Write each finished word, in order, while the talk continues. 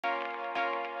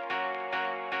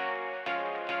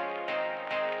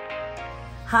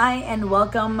Hi and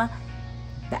welcome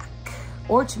back,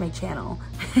 or to my channel.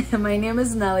 My name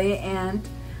is Nelly and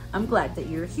I'm glad that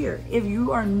you're here. If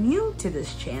you are new to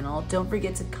this channel, don't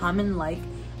forget to comment, like,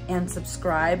 and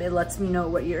subscribe. It lets me know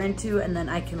what you're into and then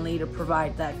I can later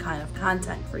provide that kind of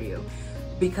content for you.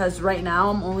 Because right now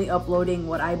I'm only uploading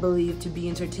what I believe to be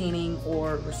entertaining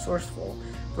or resourceful.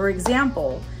 For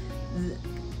example,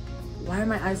 why are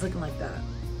my eyes looking like that?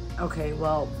 Okay,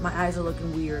 well, my eyes are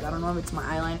looking weird. I don't know if it's my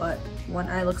eyeline, but one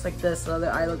eye looks like this, the other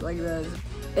eye looks like this.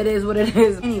 It is what it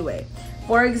is. Anyway,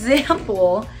 for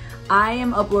example, I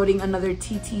am uploading another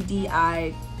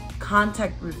TTDEYE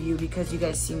contact review because you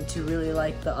guys seem to really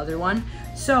like the other one.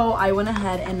 So I went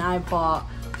ahead and I bought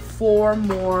 4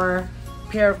 more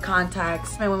pair of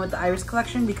contacts. I went with the iris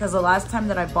collection because the last time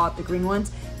that I bought the green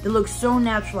ones, they look so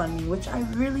natural on me, which I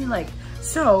really like.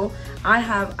 So I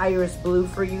have iris blue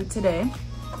for you today,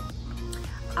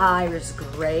 iris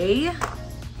gray,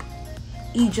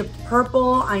 Egypt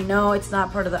purple. I know it's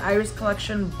not part of the iris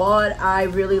collection, but I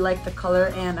really like the color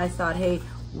and I thought, hey,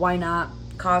 why not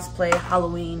cosplay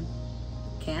Halloween?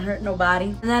 Can't hurt nobody.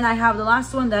 And then I have the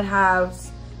last one that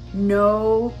has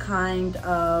no kind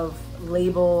of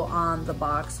label on the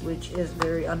box, which is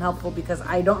very unhelpful because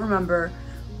I don't remember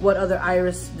what other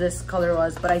iris this color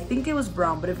was, but I think it was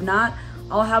brown. But if not,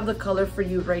 I'll have the color for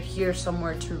you right here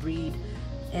somewhere to read,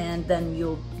 and then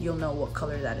you'll know what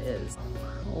color that is.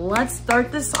 Let's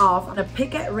start this off. I'm gonna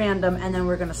pick at random and then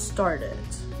we're gonna start it.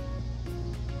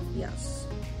 Yes.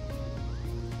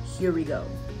 Here we go.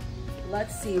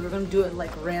 Let's see, we're gonna do it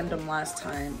like random last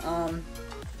time. I'm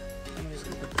just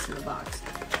gonna put this in the box.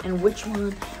 And which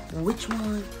one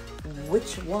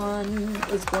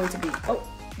is going to be, oh,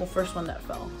 the first one that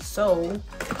fell. So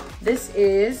this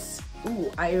is,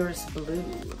 ooh, iris blue.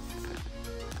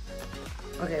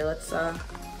 Okay, let's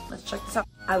check this out.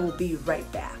 I will be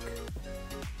right back.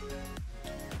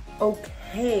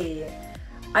 Okay,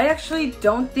 I actually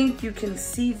don't think you can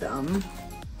see them.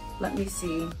 Let me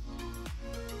see.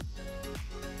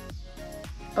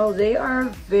 Oh, they are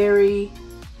very,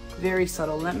 very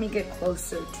subtle. Let me get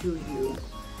closer to you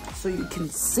so you can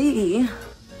see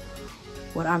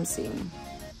what I'm seeing.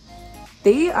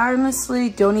 They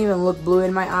honestly don't even look blue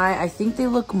in my eye. I think they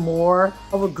look more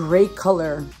of a gray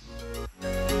color.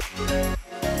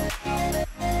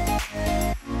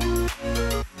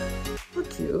 They're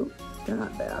cute. They're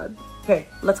not bad. Okay,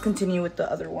 let's continue with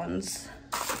the other ones.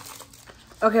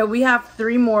 Okay, we have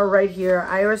 3 more right here.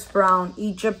 Iris brown,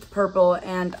 Egypt purple,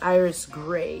 and iris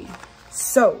gray.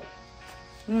 So,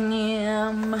 we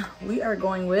are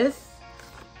going with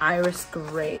iris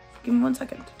gray. Give me 1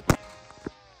 second.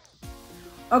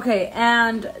 Okay,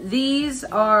 and these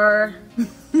are,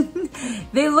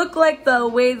 they look like the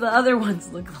way the other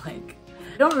ones look like.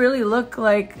 They don't really look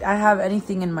like I have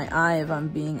anything in my eye, if I'm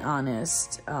being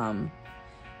honest.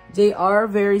 They are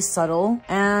very subtle,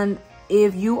 and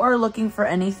if you are looking for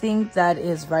anything that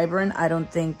is vibrant, I don't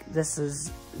think this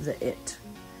is it.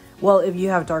 Well, if you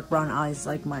have dark brown eyes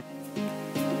like mine.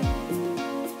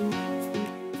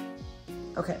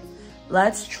 Okay,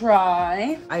 let's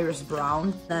try iris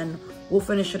brown, then we'll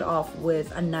finish it off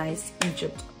with a nice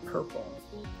Egypt purple.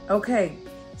 Okay,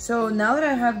 so now that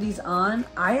I have these on,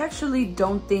 I actually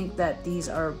don't think that these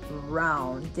are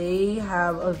brown. They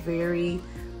have a very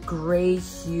gray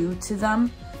hue to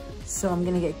them. So I'm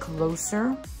gonna get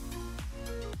closer.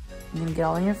 I'm gonna get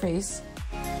all in your face.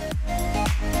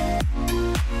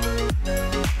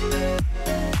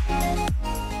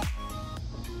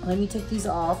 Let me take these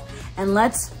off and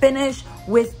let's finish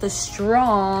with the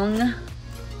strong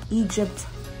Egypt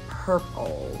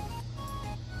purple.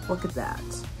 Look at that.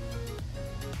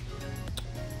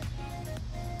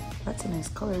 That's a nice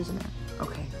color, isn't it?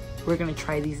 Okay, we're gonna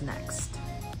try these next.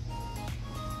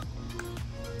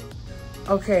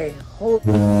 Okay, hold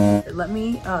on. Let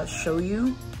me show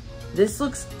you. This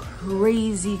looks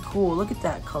crazy cool. Look at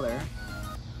that color.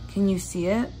 Can you see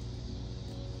it?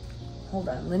 Hold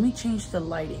on, let me change the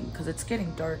lighting because it's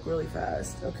getting dark really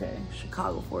fast. Okay,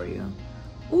 Chicago for you.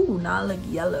 Ooh, now I like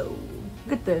yellow.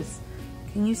 Look at this.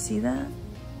 Can you see that?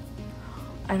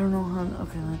 I don't know how,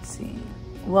 okay, let's see.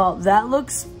 Well, that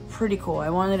looks pretty cool. I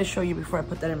wanted to show you before I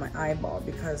put that in my eyeball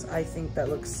because I think that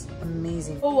looks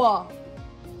amazing. Oh, wow.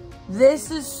 This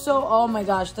is so, oh my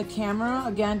gosh, the camera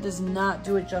again does not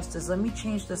do it justice. Let me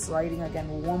change this lighting again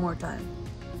one more time.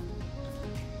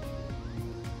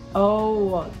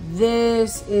 Oh,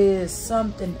 this is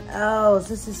something else.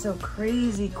 This is so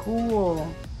crazy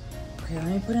cool. Okay, let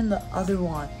me put in the other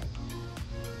one.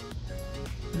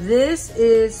 This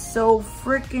is so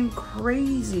freaking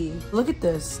crazy. Look at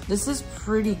this. This is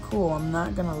pretty cool, I'm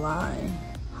not gonna lie.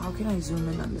 How can I zoom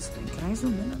in on this thing? Can I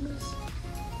zoom in on this?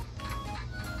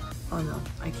 Oh no,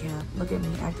 I can't. Look at me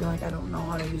acting like I don't know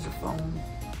how to use a phone.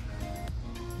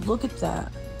 Look at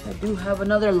that. I do have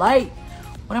another light.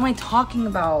 What am I talking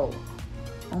about?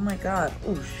 Oh my God.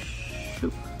 Oh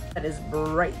shoot. That is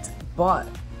bright, but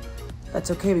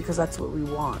that's okay because that's what we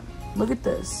want. Look at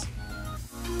this.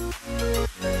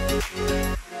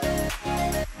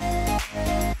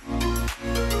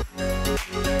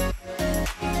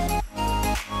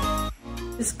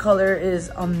 This color is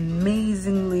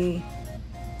amazingly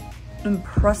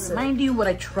impressive. Mind you, what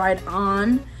I tried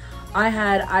on, I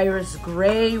had iris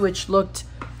gray, which looked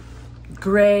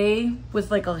gray with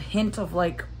like a hint of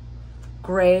like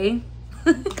gray.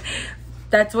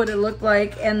 That's what it looked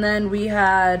like. And then we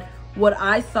had what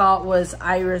I thought was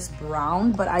iris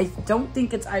brown, but I don't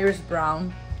think it's iris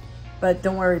brown. But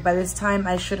don't worry, by this time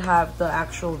I should have the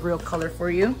actual real color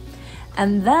for you.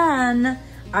 And then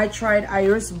I tried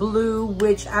iris blue,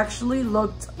 which actually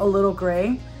looked a little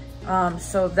gray.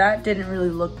 So that didn't really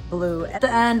look blue. At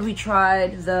the end, we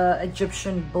tried the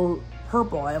Egyptian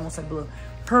purple. I almost said blue.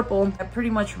 Purple. That pretty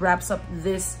much wraps up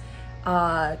this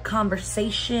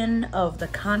conversation of the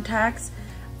contacts.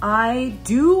 I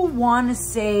do want to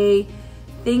say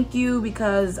thank you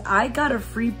because I got a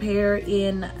free pair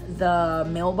in the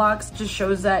mailbox. Just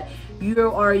shows that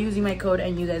you are using my code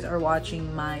and you guys are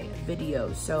watching my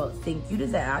videos. So thank you to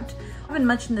that. I haven't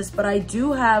mentioned this, but I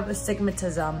do have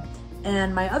astigmatism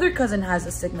and my other cousin has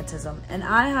astigmatism. And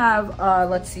I have,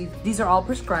 let's see, these are all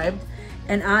prescribed.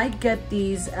 And I get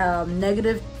these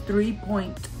negative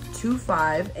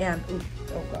 3.25 and,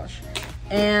 oh gosh.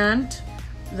 And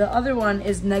the other one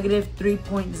is negative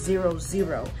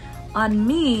 3.00. On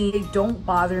me, they don't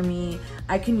bother me.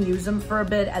 I can use them for a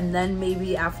bit and then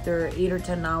maybe after 8 or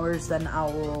 10 hours, then I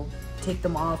will take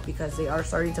them off because they are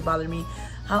starting to bother me.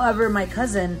 However, my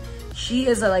cousin, she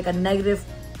is like a negative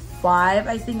 5,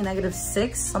 I think, negative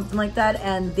 6, something like that.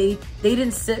 And they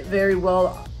didn't sit very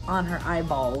well on her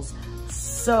eyeballs.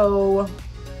 So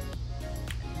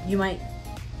you might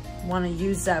want to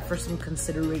use that for some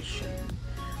consideration.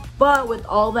 But with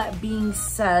all that being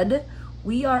said,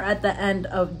 we are at the end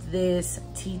of this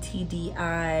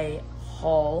TTDEYE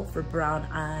haul for brown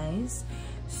eyes.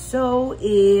 So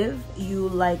if you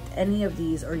liked any of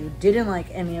these or you didn't like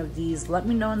any of these, let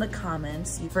me know in the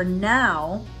comments. For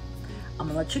now, I'm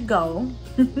gonna let you go.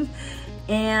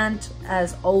 And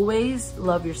as always,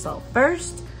 love yourself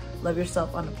first, love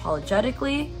yourself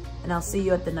unapologetically, and I'll see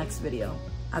you at the next video.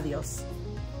 Adios.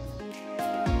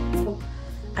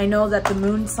 I know that the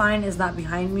moon sign is not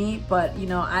behind me, but you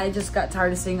know, I just got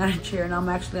tired of sitting on a chair and I'm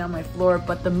actually on my floor,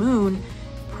 but the moon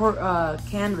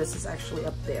canvas is actually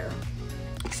up there.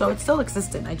 So it's still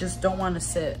existent. I just don't want to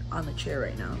sit on the chair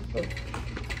right now.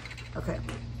 Okay,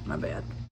 my bad.